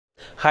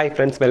Hi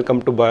friends, welcome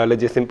to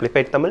Biology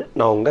Simplified Tamil.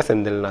 நான் உங்க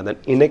செந்தில்நாதன்.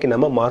 இன்னைக்கு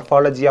நம்ம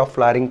Morphology of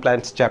Flowering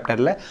Plants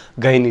chapterல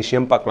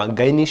Gynoecium பார்க்கலாம்.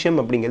 Gynoecium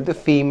அப்படிங்கிறது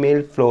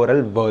female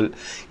floral whorl.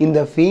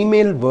 இந்த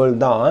female whorl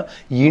தான்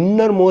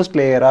innermost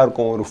layer-ஆ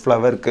இருக்கும் ஒரு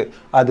flower-க்கு.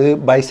 அது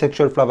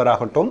bisexual flower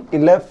ஆகட்டும்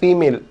இல்ல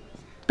female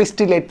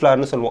pistillate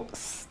flower-னு சொல்லுவோம்.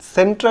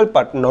 Central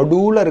part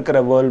நடுவுல இருக்கிற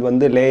whorl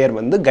வந்து layer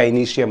வந்து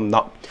Gynoecium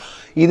தான்.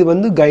 இது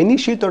வந்து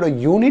Gynoecium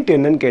யூனிட்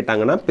என்னன்னு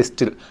கேட்டாங்கன்னா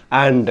pistil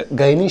and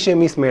Gynoecium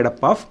is made up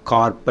of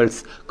carpels.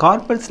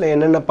 Carpelsல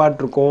என்னென்ன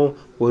பார்ட் இருக்கும்?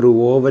 ஒரு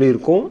ஓவரி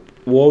இருக்கும்,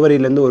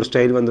 ஓவரியிலேருந்து ஒரு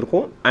ஸ்டைல்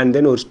வந்திருக்கும் and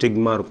then ஒரு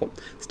ஸ்டிக்மா இருக்கும்.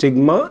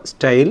 Stigma,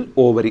 style,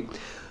 ovary.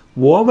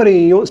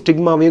 ஓவரியையும்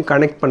ஸ்டிக்மாவையும்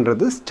கனெக்ட்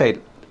பண்ணுறது ஸ்டைல்.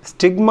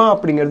 ஸ்டிக்மா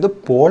அப்படிங்கிறது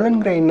போலன்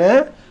கிரெயினை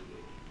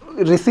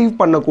ரிசீவ்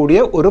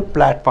பண்ணக்கூடிய ஒரு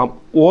பிளாட்ஃபார்ம்.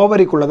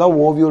 ஓவரிக்குள்ளே தான்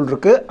ஓவியூல்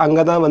இருக்குது,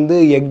 அங்கே தான் வந்து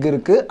எக்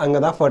இருக்குது,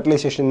 அங்கே தான்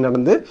ஃபர்டிலைசேஷன்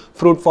நடந்து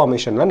ஃப்ரூட்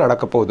ஃபார்மேஷனில்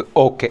நடக்க போகுது.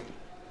 ஓகே,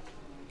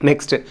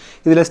 நெக்ஸ்ட்டு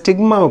இதில்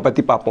ஸ்டிக்மாவை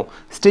பற்றி பார்ப்போம்.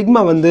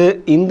 ஸ்டிக்மா வந்து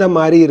இந்த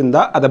மாதிரி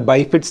இருந்தால் அதை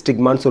பைஃபிட்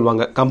ஸ்டிக்மான்னு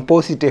சொல்லுவாங்க.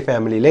 கம்போசிட்டே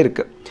ஃபேமிலியில்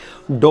இருக்குது.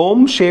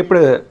 டோம்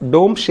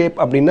ஷேப்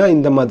அப்படின்னா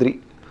இந்த மாதிரி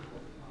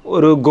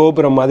ஒரு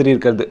கோபுரம் மாதிரி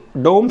இருக்கிறது.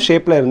 டோம்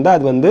ஷேப்பில் இருந்தால்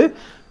அது வந்து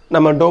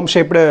நம்ம டோம்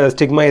ஷேப்டு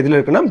ஸ்டிக்மா எதில்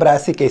இருக்குன்னா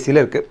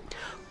பிராசிகேசியில் இருக்குது.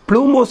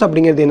 ப்ளூமோஸ்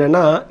அப்படிங்கிறது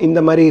என்னென்னா இந்த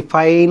மாதிரி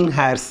ஃபைன்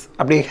ஹேர்ஸ்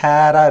அப்படியே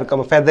ஹேராக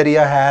இருக்க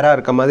ஃபெதரியாக ஹேராக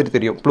இருக்க மாதிரி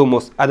தெரியும்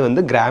ப்ளூமோஸ். அது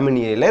வந்து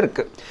கிராமினியில்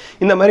இருக்குது.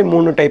 இந்த மாதிரி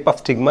 3 டைப்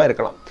ஆஃப் ஸ்டிக்மா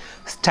இருக்கலாம்.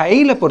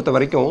 ஸ்டைலை பொறுத்த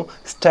வரைக்கும்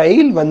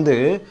ஸ்டைல் வந்து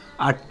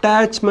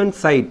அட்டாச்மெண்ட்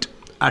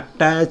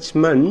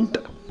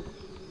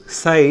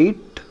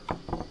சைட்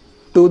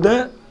டு த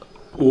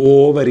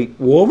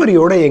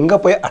ஓவரியோட எங்கே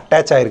போய்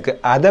அட்டாச் ஆகிருக்கு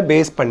அதை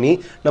பேஸ் பண்ணி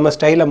நம்ம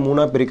ஸ்டைலை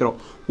 3ஆக பிரிக்கிறோம்.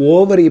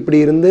 ஓவரி இப்படி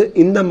இருந்து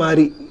இந்த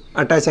மாதிரி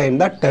அட்டாச்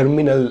ஆகிருந்தா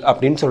டெர்மினல்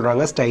அப்படின்னு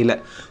சொல்கிறாங்க ஸ்டைலை.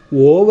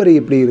 ஓவரி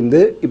இப்படி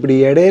இருந்து இப்படி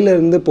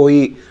இடையிலேருந்து போய்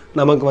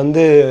நமக்கு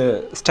வந்து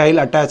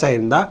ஸ்டைல் அட்டாச்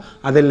ஆகிருந்தா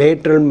அதை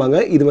லேட்ரல்பாங்க.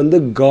 இது வந்து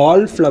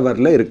கால்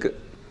ஃப்ளவரில் இருக்குது.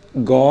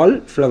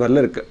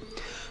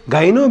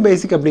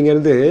 கைனோபேசிக்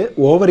அப்படிங்கிறது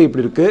ஓவரி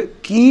இப்படி இருக்குது,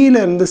 கீழே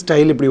இருந்து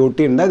ஸ்டைல் இப்படி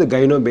ஒட்டி இருந்தால் இது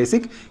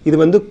கைனோபேசிக். இது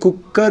வந்து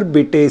குக்கர்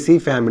பிட்டேசி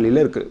ஃபேமிலியில்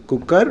இருக்குது.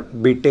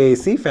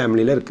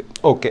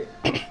 ஓகே,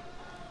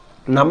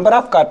 நம்பர்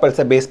ஆஃப்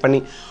கார்பல்ஸை பேஸ்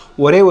பண்ணி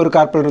ஒரே ஒரு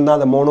கார்பல் இருந்தால்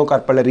அதை மோனோ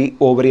கார்பலரி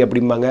ஓவரி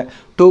அப்படிம்பாங்க.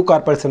 2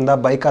 கார்பல்ஸ்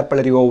இருந்தால் பை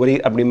கார்பலரி ஓவரி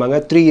அப்படிம்பாங்க.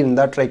 3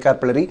 இருந்தால் ட்ரை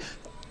கார்பலரி.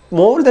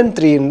 மோர் தென்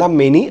 3 இருந்தால்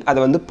மெனி, அதை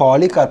வந்து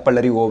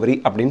பாலிகார்பலரி ஓவரி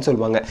அப்படின்னு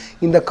சொல்லுவாங்க.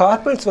 இந்த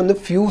கார்பல்ஸ் வந்து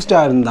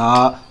ஃபியூஸ்டாக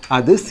இருந்தால்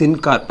அது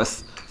சின்கார்பஸ்,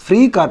 ஃப்ரீ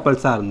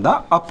கார்பல்ஸாக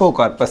இருந்தால்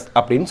அப்போகார்பஸ்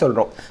அப்படின்னு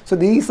சொல்கிறோம். So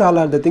these all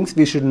R the things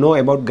we should know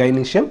about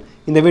கைனீஷியம்.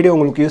 இந்த வீடியோ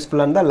உங்களுக்கு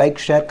யூஸ்ஃபுல்லாக இருந்தால்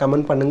லைக், ஷேர்,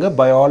 கமெண்ட் பண்ணுங்கள்.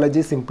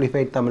 பயாலஜி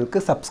சிம்பிளிஃபைட்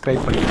தமிழுக்கு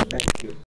சப்ஸ்கிரைப் பண்ணுங்கள். தேங்க்யூ.